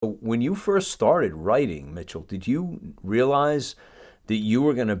When you first started writing, Mitchell, did you realize that you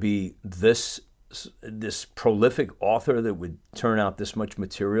were going to be this prolific author that would turn out this much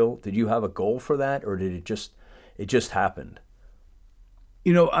material? Did you have a goal for that, or did it just happened?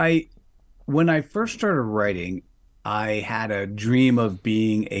 I when I first started writing, I had a dream of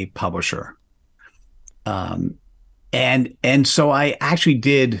being a publisher. Um, and so I actually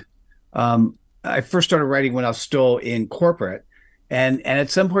did. I first started writing when I was still in corporate, and at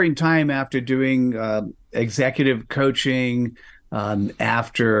some point in time, after doing executive coaching,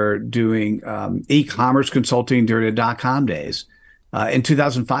 after doing e-commerce consulting during the dot-com days, in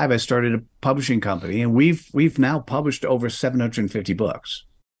 2005, I started a publishing company, and we've now published over 750 books.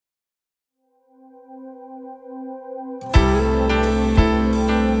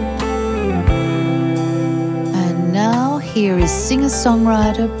 And now, here is singer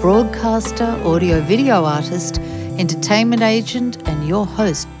songwriter, broadcaster, audio video artist, entertainment agent, and your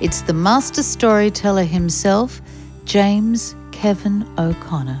host. It's the master storyteller himself, James Kevin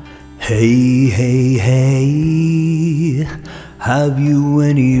O'Connor. Hey, hey, hey, have you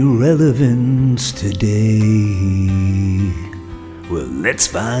any relevance today? Well, let's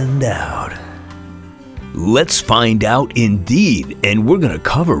find out. Let's find out indeed, and we're going to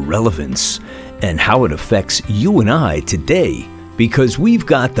cover relevance and how it affects you and I today, because we've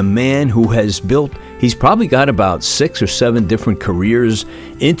got the man who has built, he's probably got about 6 or 7 different careers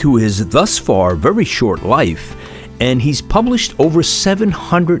into his thus far very short life, and he's published over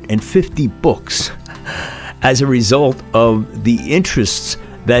 750 books as a result of the interests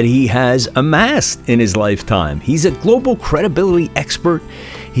that he has amassed in his lifetime. He's a global credibility expert.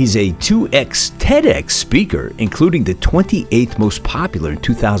 He's a 2x TEDx speaker, including the 28th most popular in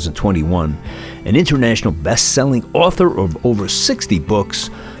 2021, an international best-selling author of over 60 books,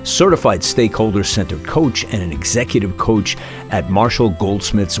 certified stakeholder-centered coach, and an executive coach at Marshall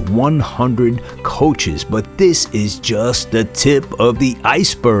Goldsmith's 100 Coaches. But this is just the tip of the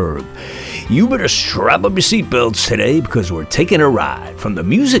iceberg. You better strap up your seatbelts today, because we're taking a ride from the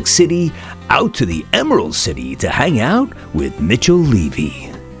Music City out to the Emerald City to hang out with Mitchell Levy.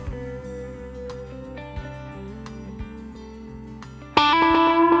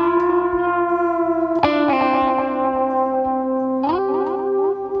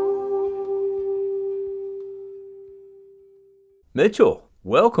 Mitchell,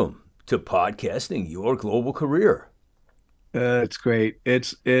 welcome to podcasting your global career. It's great.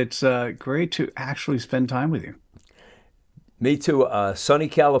 It's great to actually spend time with you. Me too. Sunny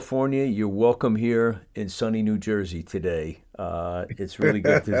California. You're welcome here in sunny New Jersey today. It's really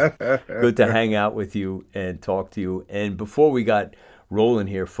good to hang out with you and talk to you. And before we got rolling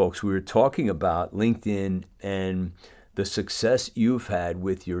here, folks, we were talking about LinkedIn and the success you've had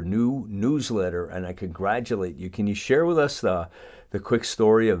with your new newsletter, and I congratulate you. Can you share with us the quick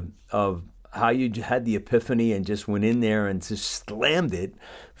story of how you had the epiphany and just went in there and just slammed it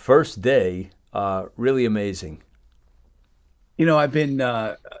first day? Really amazing. I've been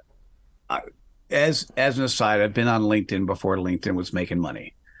as an aside, I've been on LinkedIn before LinkedIn was making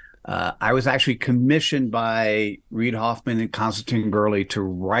money. I was actually commissioned by Reid Hoffman and Constantine Burley to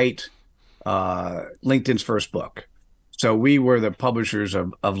write LinkedIn's first book. So we were the publishers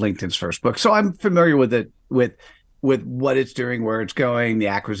of LinkedIn's first book. So I'm familiar with it, with what it's doing, where it's going, the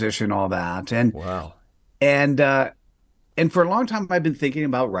acquisition, all that. Wow. And and for a long time, I've been thinking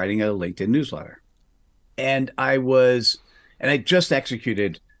about writing a LinkedIn newsletter. And I just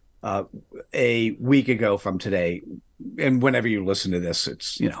executed a week ago from today. And whenever you listen to this,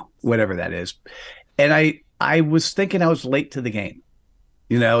 it's, whatever that is. And I was thinking I was late to the game.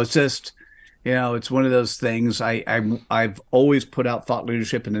 It's just, it's one of those things. I've always put out thought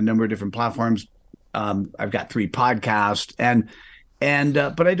leadership in a number of different platforms. I've got 3 podcasts,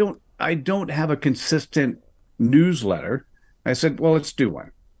 but I don't have a consistent newsletter. I said, well, let's do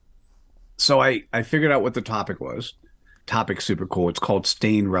one. So I figured out what the topic was. Topic's super cool. It's called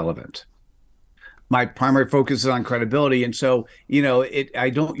Staying Relevant. My primary focus is on credibility, and so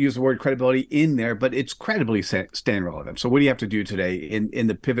I don't use the word credibility in there, but it's credibly staying relevant. So what do you have to do today in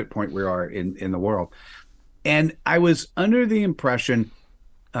the pivot point we are in the world? And I was under the impression,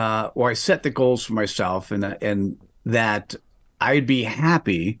 or I set the goals for myself, and that I'd be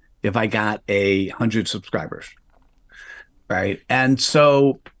happy if I got 100 subscribers, right? And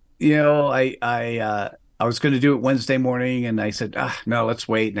so I was going to do it Wednesday morning, and I said, no, let's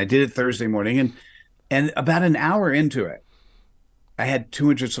wait. And I did it Thursday morning, and about an hour into it, I had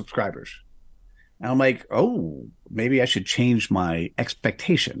 200 subscribers. And I'm like, oh, maybe I should change my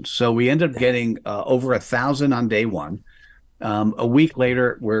expectations. So we ended up getting over 1,000 on day one. A week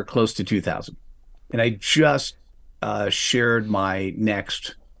later, we're close to 2,000. And I just shared my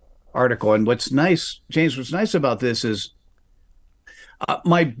next article. And what's nice, James, what's nice about this is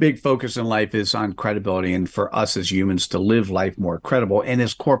my big focus in life is on credibility, and for us as humans to live life more credible, and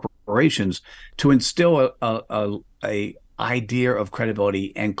as corporations to instill a idea of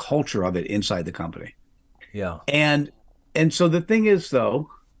credibility and culture of it inside the company. Yeah. And so the thing is, though,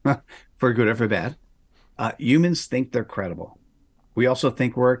 for good or for bad, humans think they're credible. We also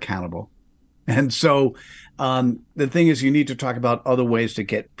think we're accountable. And so the thing is, you need to talk about other ways to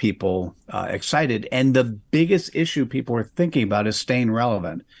get people excited. And the biggest issue people are thinking about is staying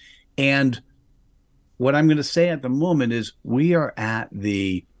relevant. And what I'm going to say at the moment is we are at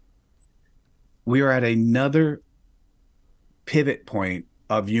another pivot point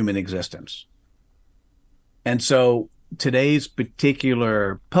of human existence. And so today's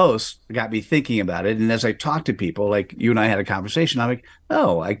particular post got me thinking about it. And as I talk to people, like you and I had a conversation, I'm like,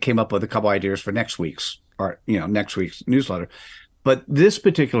 oh, I came up with a couple ideas for next week's newsletter. But this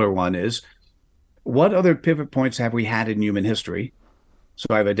particular one is, what other pivot points have we had in human history? So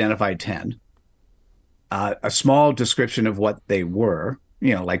I've identified 10. A small description of what they were,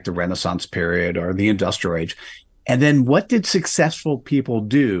 like the Renaissance period or the Industrial Age. And then what did successful people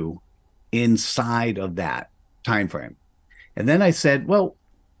do inside of that time frame? And then I said, well,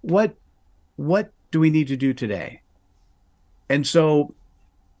 what do we need to do today? And so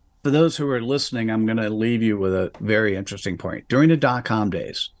for those who are listening, I'm going to leave you with a very interesting point. During the dot-com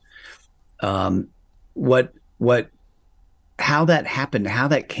days, how that happened, how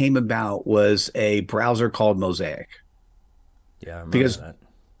that came about was a browser called Mosaic. Yeah, I remember because that.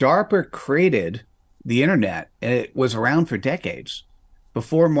 DARPA created the internet, and it was around for decades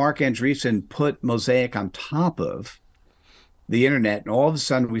before Mark Andreessen put Mosaic on top of the internet. And all of a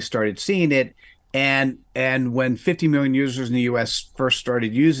sudden we started seeing it. And when 50 million users in the US first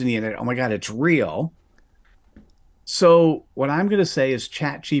started using the internet, oh my God, it's real. So what I'm going to say is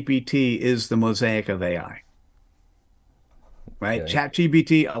ChatGPT is the Mosaic of AI, right? Okay.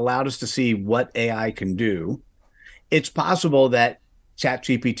 ChatGPT allowed us to see what AI can do. It's possible that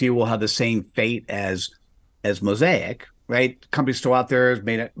ChatGPT will have the same fate as Mosaic, right? Companies still out there have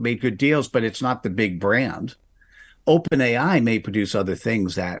made good deals, but it's not the big brand. OpenAI may produce other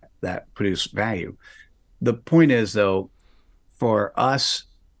things that produce value. The point is, though, for us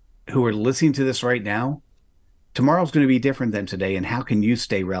who are listening to this right now, tomorrow's going to be different than today, and how can you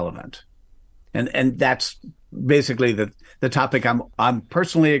stay relevant? And that's basically the topic I'm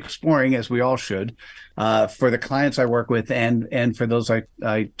personally exploring, as we all should, for the clients I work with and for those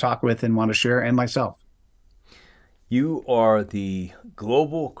I talk with and want to share, and myself. You are the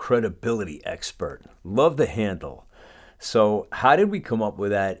global credibility expert. Love the handle. So how did we come up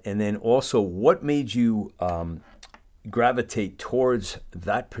with that? And then also, what made you gravitate towards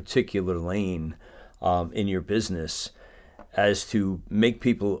that particular lane in your business as to make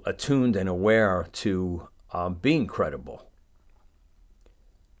people attuned and aware to being credible?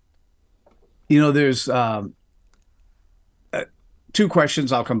 There's two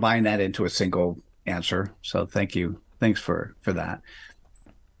questions. I'll combine that into a single answer. So thank you. Thanks for that.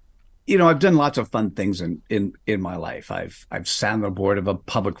 I've done lots of fun things in my life. I've sat on the board of a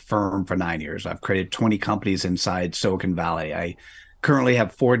public firm for 9 years. I've created 20 companies inside Silicon Valley. I currently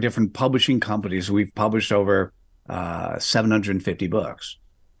have 4 different publishing companies. We've published over 750 books.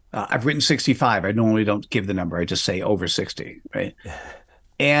 I've written 65. I normally don't give the number. I just say over 60, right?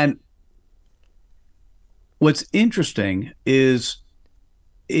 And what's interesting is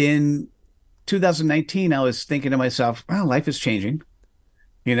in 2019, I was thinking to myself, well, life is changing.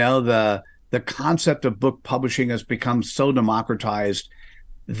 The concept of book publishing has become so democratized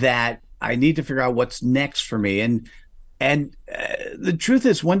that I need to figure out what's next for me. And the truth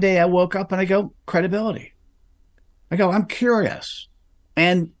is, one day I woke up and I go, credibility. I go, I'm curious.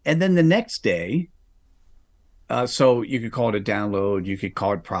 And then the next day, so you could call it a download, you could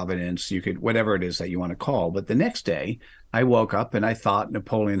call it providence, you could, whatever it is that you want to call. But the next day I woke up and I thought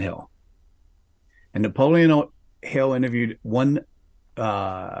Napoleon Hill. And Napoleon Hill interviewed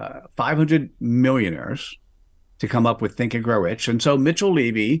 500 millionaires to come up with Think and Grow Rich. And so Mitchell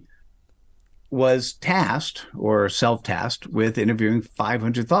Levy was tasked or self-tasked with interviewing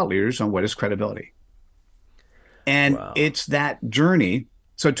 500 thought leaders on what is credibility. And Wow. It's that journey.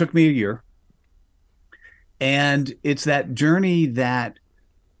 So it took me a year. And it's that journey that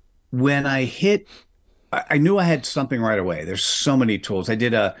when I knew I had something right away. There's so many tools. I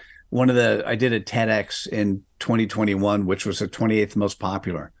did a TEDx in 2021, which was the 28th most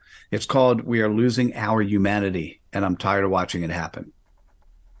popular. It's called "We Are Losing Our Humanity," and I'm tired of watching it happen.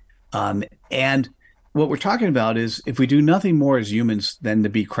 And what we're talking about is, if we do nothing more as humans than to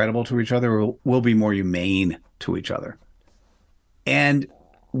be credible to each other, we'll be more humane to each other. And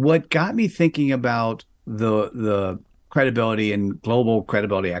what got me thinking about the credibility and global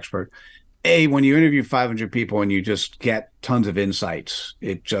credibility expert, when you interview 500 people and you just get tons of insights,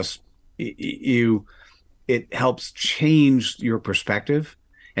 it helps change your perspective.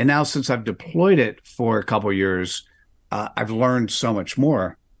 And now, since I've deployed it for a couple of years, I've learned so much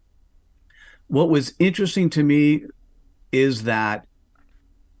more. What was interesting to me is that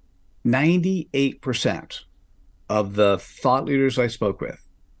 98% of the thought leaders I spoke with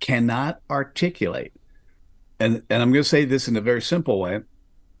cannot articulate, and I'm going to say this in a very simple way,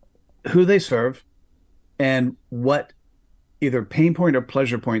 who they serve and what either pain point or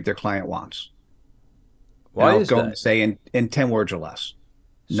pleasure point their client wants. Why I'll is go that? and say in 10 words or less.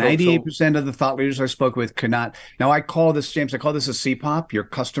 So 98% of the thought leaders I spoke with could not. Now, I call this, James, I call this a CPOP, your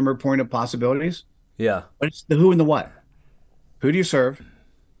customer point of possibilities. yeah. But it's the who and the what. Who do you serve?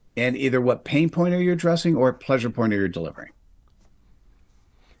 And either what pain point are you addressing or what pleasure point are you delivering?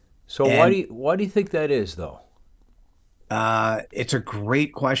 So And why do you think that is though? it's a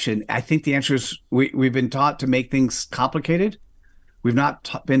great question. I think the answer is we've been taught to make things complicated. We've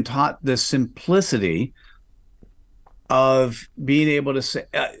not been taught the simplicity of being able to say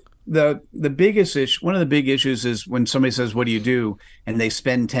the biggest issue. One of the big issues is when somebody says, "What do you do?" and they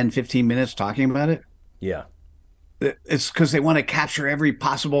spend 10, 15 minutes talking about it. Yeah. It's because they want to capture every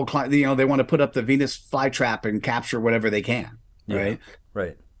possible client. They want to put up the Venus flytrap and capture whatever they can. Yeah. Right.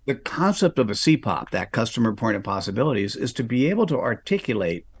 Right. The concept of a CPOP, that customer point of possibilities, is to be able to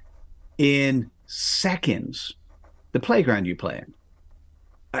articulate in seconds the playground you play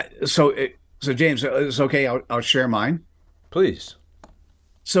in. So James, it's okay. I'll share mine. Please.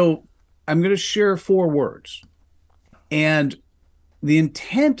 So I'm going to share 4 words, and the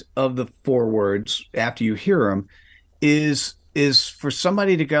intent of the 4 words after you hear them is for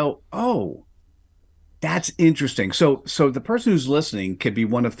somebody to go, "Oh, that's interesting." So the person who's listening could be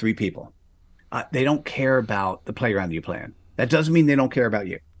one of 3 people. They don't care about the playground you play in. That doesn't mean they don't care about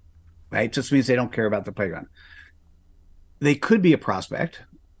you, right? It just means they don't care about the playground. They could be a prospect,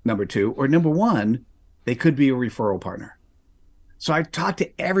 number 2, or number 1, they could be a referral partner. So I talk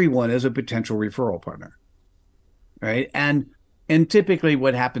to everyone as a potential referral partner, right? And typically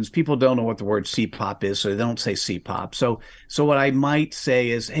what happens, people don't know what the word CPOP is, so they don't say CPOP. So what I might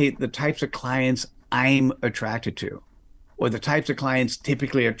say is, hey, the types of clients I'm attracted to, or the types of clients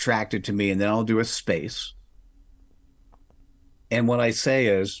typically attracted to me, and then I'll do a space. And what I say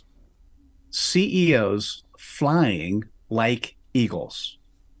is CEOs flying like eagles.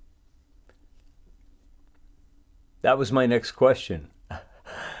 That was my next question.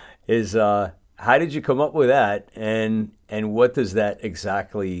 Is how did you come up with that, and what does that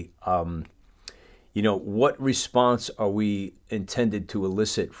exactly? What response are we intended to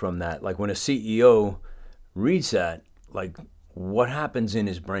elicit from that? Like when a CEO reads that, like what happens in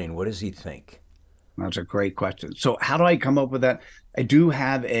his brain? What does he think? That's a great question. So how do I come up with that? I do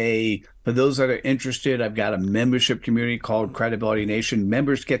have for those that are interested, I've got a membership community called Credibility Nation.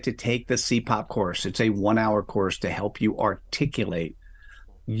 Members get to take the CPOP course. It's a 1-hour course to help you articulate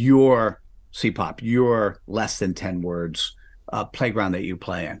your CPOP, your less than 10 words playground that you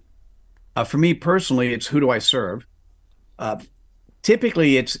play in. For me personally, it's who do I serve?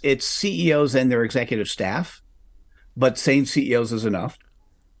 Typically, it's CEOs and their executive staff, but saying CEOs is enough.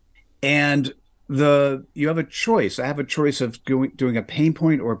 And you have a choice. I have a choice of doing a pain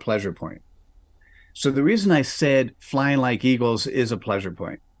point or a pleasure point. So the reason I said flying like eagles is a pleasure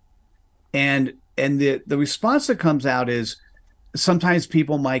point. And the response that comes out is sometimes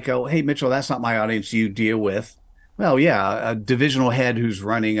people might go, "Hey, Mitchell, that's not my audience you deal with." Well, yeah, a divisional head who's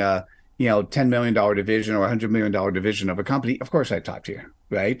running a $10 million division or $100 million division of a company. Of course I talk to you,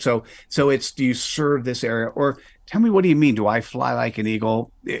 right? So it's, do you serve this area? Or tell me, what do you mean? Do I fly like an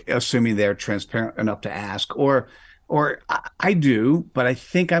eagle? Assuming they're transparent enough to ask, or I do, but I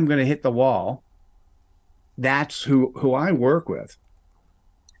think I'm going to hit the wall. That's who I work with.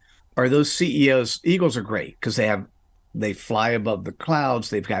 Are those CEOs? Eagles are great because they fly above the clouds.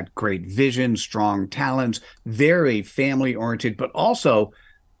 They've got great vision, strong talents, very family oriented, but also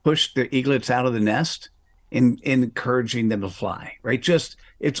push the eaglets out of the nest in encouraging them to fly, right?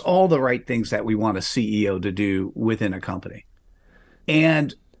 It's all the right things that we want a CEO to do within a company.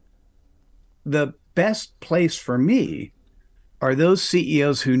 And the best place for me are those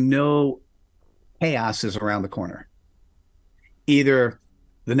CEOs who know chaos is around the corner. Either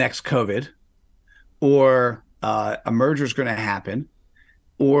the next COVID, or a merger is going to happen,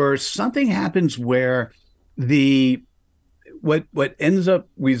 or something happens where what ends up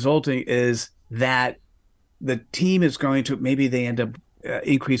resulting is that the team is going to, maybe they end up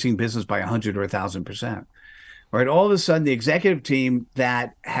increasing business by 100 or 1,000%. right? All of a sudden, the executive team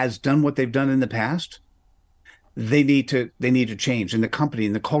that has done what they've done in the past, they need to change, and the company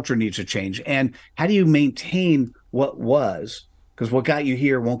and the culture needs to change. And how do you maintain what was? Because what got you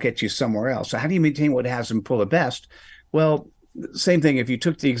here won't get you somewhere else. So how do you maintain what has and pull the best? Well, same thing. If you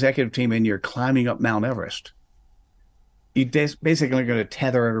took the executive team and you're climbing up Mount Everest, you basically are going to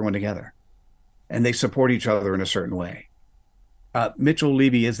tether everyone together, and they support each other in a certain way. Mitchell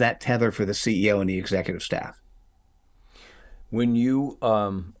Levy is that tether for the CEO and the executive staff. When you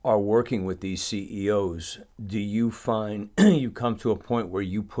are working with these CEOs, do you find you come to a point where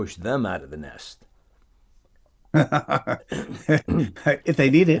you push them out of the nest? If they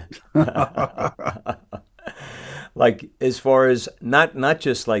need it. Like as far as not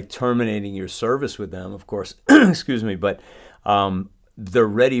just like terminating your service with them, of course, excuse me, but they're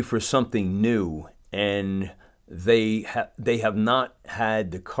ready for something new, and they have not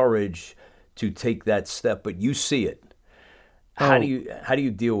had the courage to take that step, but you see it. How do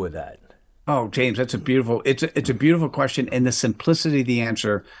you deal with that? Oh, James, that's a beautiful question, and the simplicity of the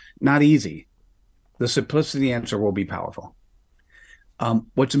answer, not easy. The simplicity of the answer will be powerful.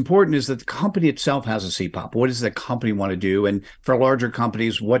 What's important is that the company itself has a CPOP. What does the company want to do? And for larger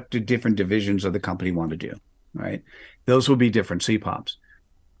companies, what do different divisions of the company want to do? Right? Those will be different CPOPs.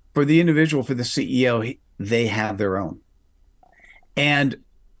 For the individual, for the CEO, they have their own. And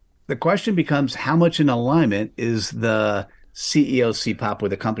the question becomes, how much in alignment is the CEO CPOP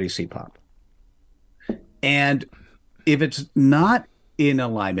with the company CPOP? And if it's not in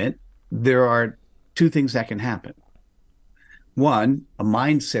alignment, there are two things that can happen. One, a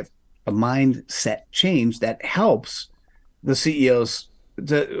mindset change that helps the CEOs.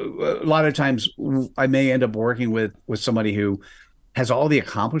 A lot of times I may end up working with somebody who has all the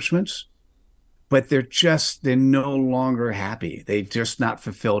accomplishments, but they're no longer happy. They're just not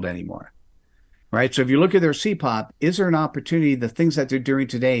fulfilled anymore. Right. So if you look at their CPOP, is there an opportunity, the things that they're doing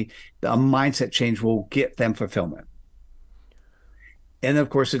today, a mindset change will get them fulfillment? And of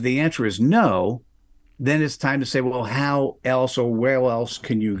course, if the answer is no, then it's time to say, well, how else or where else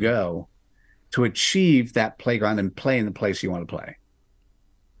can you go to achieve that playground and play in the place you want to play?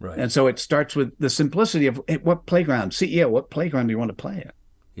 Right. And so it starts with the simplicity of what playground, CEO, what playground do you want to play in?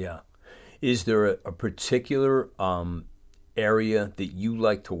 Yeah. Is there a particular area that you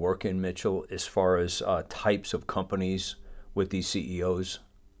like to work in, Mitchell, as far as types of companies with these CEOs?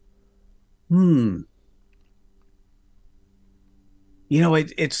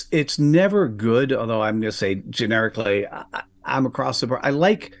 It's never good, although I'm going to say generically, I'm across the board. I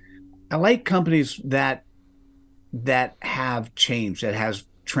like companies that have change, that has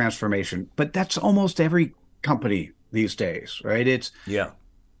transformation, but that's almost every company these days, right? It's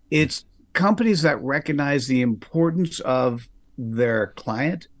companies that recognize the importance of their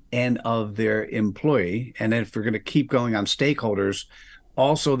client and of their employee. And then if we're going to keep going on stakeholders,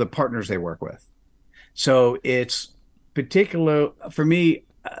 also the partners they work with. So it's particular for me,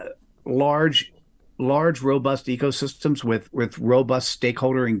 large, robust ecosystems with robust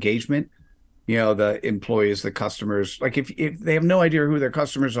stakeholder engagement. The employees, the customers, like if they have no idea who their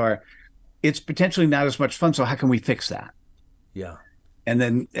customers are, it's potentially not as much fun. So how can we fix that? Yeah.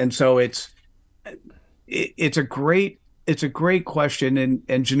 And so it's a great question.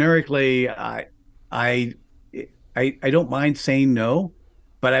 And generically, I don't mind saying no,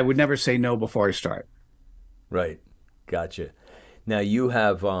 but I would never say no before I start. Right. Gotcha. Now you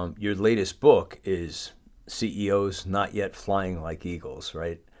have your latest book is CEOs Not Yet Flying Like Eagles,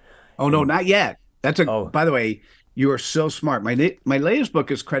 right? Oh, no, not yet. By the way, you are so smart. My latest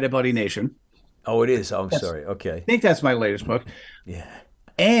book is Credibility Nation. Oh, it is. Oh, I'm sorry. Okay. I think that's my latest book. Yeah.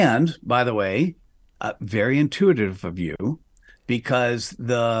 And by the way, very intuitive of you, because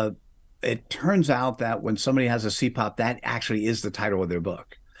it turns out that when somebody has a CPOP, that actually is the title of their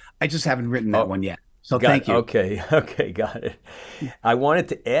book. I just haven't written that one yet. So thank you. Okay, got it. I wanted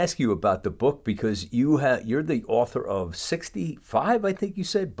to ask you about the book because you're the author of 65, I think you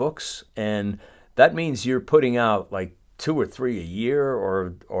said, books, and that means you're putting out like 2 or 3 a year,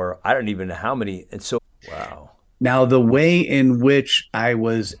 or I don't even know how many. And so, wow. Now, the way in which I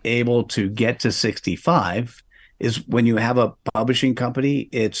was able to get to 65 is when you have a publishing company,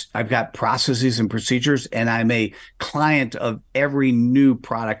 I've got processes and procedures, and I'm a client of every new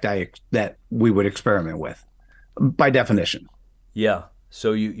product that we would experiment with, by definition. Yeah.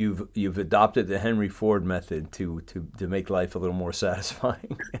 So you've adopted the Henry Ford method to make life a little more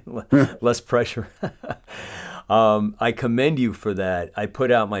satisfying, less pressure. I commend you for that. I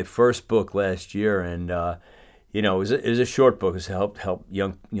put out my first book last year, and it was a short book. It's help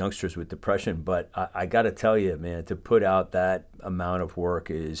youngsters with depression. But I got to tell you, man, to put out that amount of work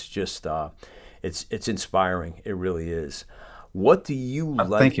is just it's inspiring. It really is. What do you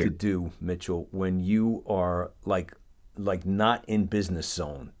Thank you. to do, Mitchell, when you are like not in business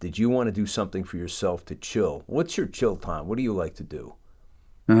zone? Did you want to do something for yourself to chill? What's your chill time? What do you like to do?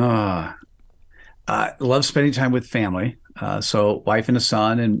 I love spending time with family. So wife and a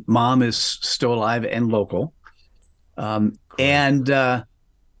son, and mom is still alive and local. And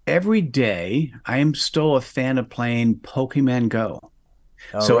every day I am still a fan of playing Pokemon Go.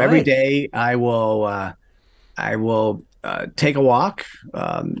 So every day I will take a walk,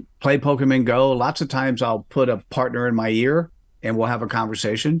 play Pokemon Go. Lots of times I'll put a partner in my ear and we'll have a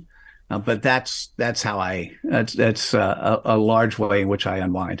conversation. But that's a large way in which I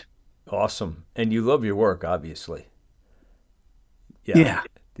unwind. Awesome. And you love your work, obviously. Yeah.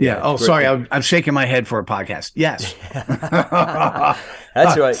 Oh, sorry. I'm shaking my head for a podcast. Yes.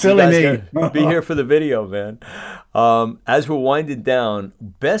 That's right. Silly me. Be here for the video, man. As we're winding down,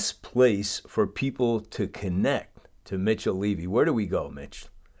 best place for people to connect to Mitchell Levy. Where do we go, Mitch?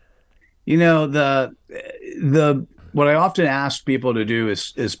 You know, what I often ask people to do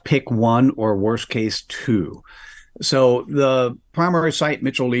is pick one, or worst case two. So the primary site,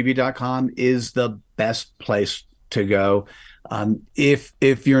 mitchelllevy.com, is the best place to go. If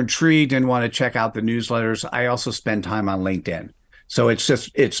you're intrigued and want to check out the newsletters, I also spend time on LinkedIn. So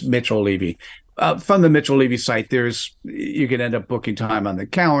it's Mitchell Levy. From the Mitchell Levy site, you can end up booking time on the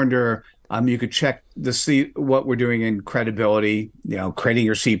calendar. You could check to see what we're doing in credibility, creating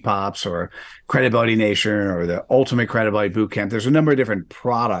your CPOPs or Credibility Nation or the Ultimate Credibility Bootcamp. There's a number of different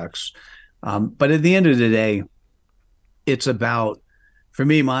products. But at the end of the day, it's about, for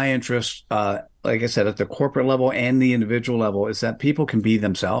me, my interest, like I said, at the corporate level and the individual level, is that people can be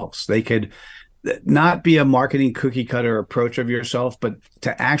themselves. They could not be a marketing cookie cutter approach of yourself, but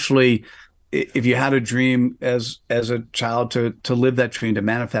to actually, if you had a dream as a child, to live that dream, to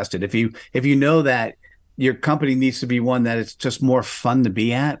manifest it. If you know that your company needs to be one that it's just more fun to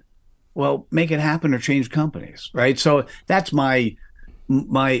be at, well, make it happen or change companies, right? So that's my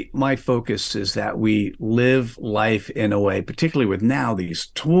focus, is that we live life in a way, particularly with now these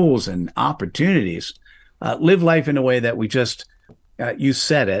tools and opportunities, live life in a way that we just, you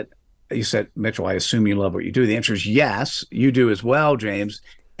said, Mitchell, I assume you love what you do. The answer is yes, you do as well, James.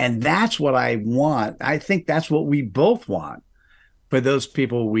 And that's what I want. I think that's what we both want for those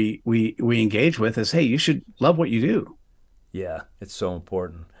people we engage with, is, hey, you should love what you do. Yeah, it's so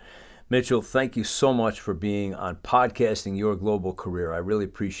important. Mitchell, thank you so much for being on Podcasting Your Global Career. I really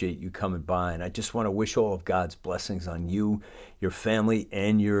appreciate you coming by, and I just want to wish all of God's blessings on you, your family,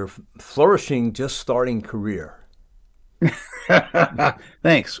 and your flourishing, just starting career.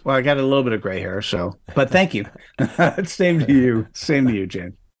 Thanks. Well, I got a little bit of gray hair, but thank you. Same to you. Same to you,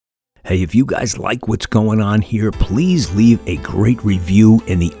 James. Hey, if you guys like what's going on here, please leave a great review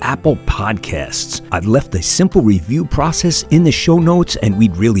in the Apple Podcasts. I've left a simple review process in the show notes, and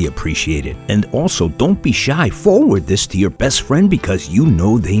we'd really appreciate it. And also, don't be shy. Forward this to your best friend, because you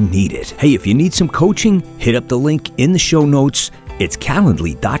know they need it. Hey, if you need some coaching, hit up the link in the show notes. It's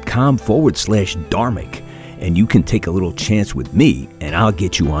calendly.com/Dharmic. And you can take a little chance with me, and I'll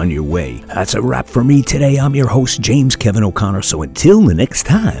get you on your way. That's a wrap for me today. I'm your host, James Kevin O'Connor. So until the next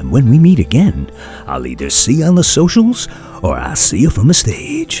time when we meet again, I'll either see you on the socials or I'll see you from the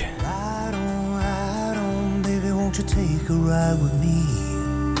stage. Ride on, baby, won't you take a ride with me?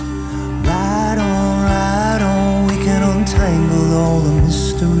 Ride on, we can untangle all the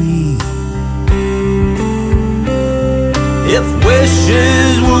mystery. If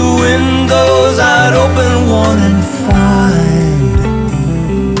wishes were windows, I'd open one and find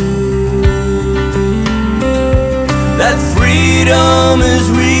that freedom is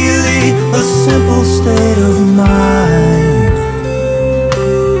really a simple state of mind.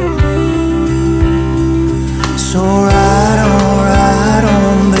 So ride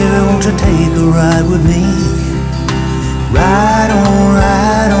on, baby, won't you take a ride with me? Ride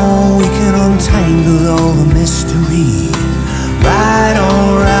on, we can untangle all the mystery. Ride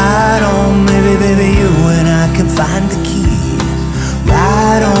on, baby, you and I can find the key.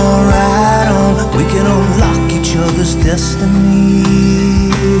 Ride on, we can unlock each other's destiny.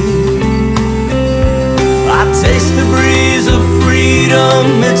 I taste the breeze of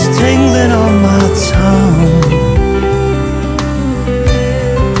freedom, it's tingling on my tongue.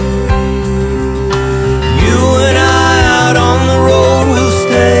 You and I out on the road will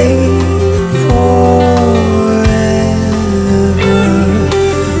stay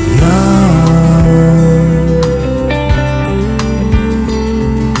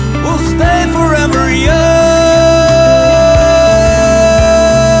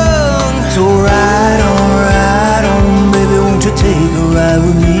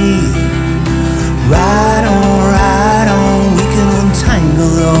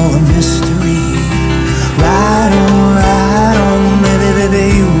all the mystery. Ride on, maybe, baby,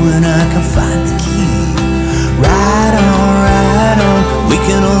 you and I can find the key. Ride on, we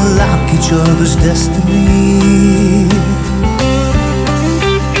can unlock each other's destiny.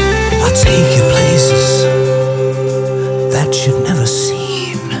 I'll take you places that you've never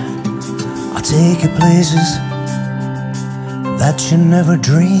seen. I'll take you places that you never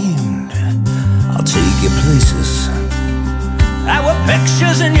dreamed. I'll take you places that were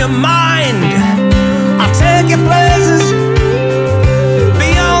pictures in your mind. I'll take you places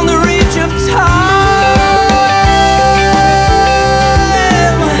beyond the reach of time.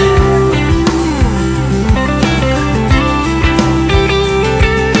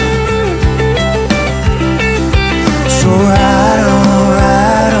 So ride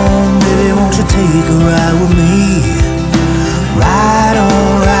on, baby, won't you take a ride with me? Ride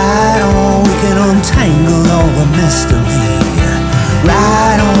on, we can untangle all the mystery.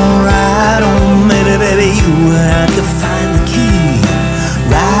 Ride on, maybe, baby, you and I can find the key.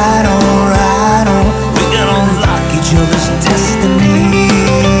 Ride on, we can unlock each other's destiny.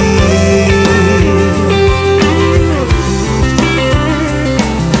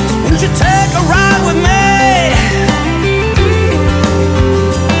 So won't you take a ride with me?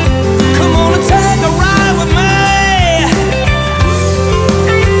 Come on and take a ride with me.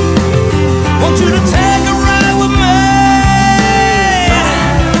 Want you to take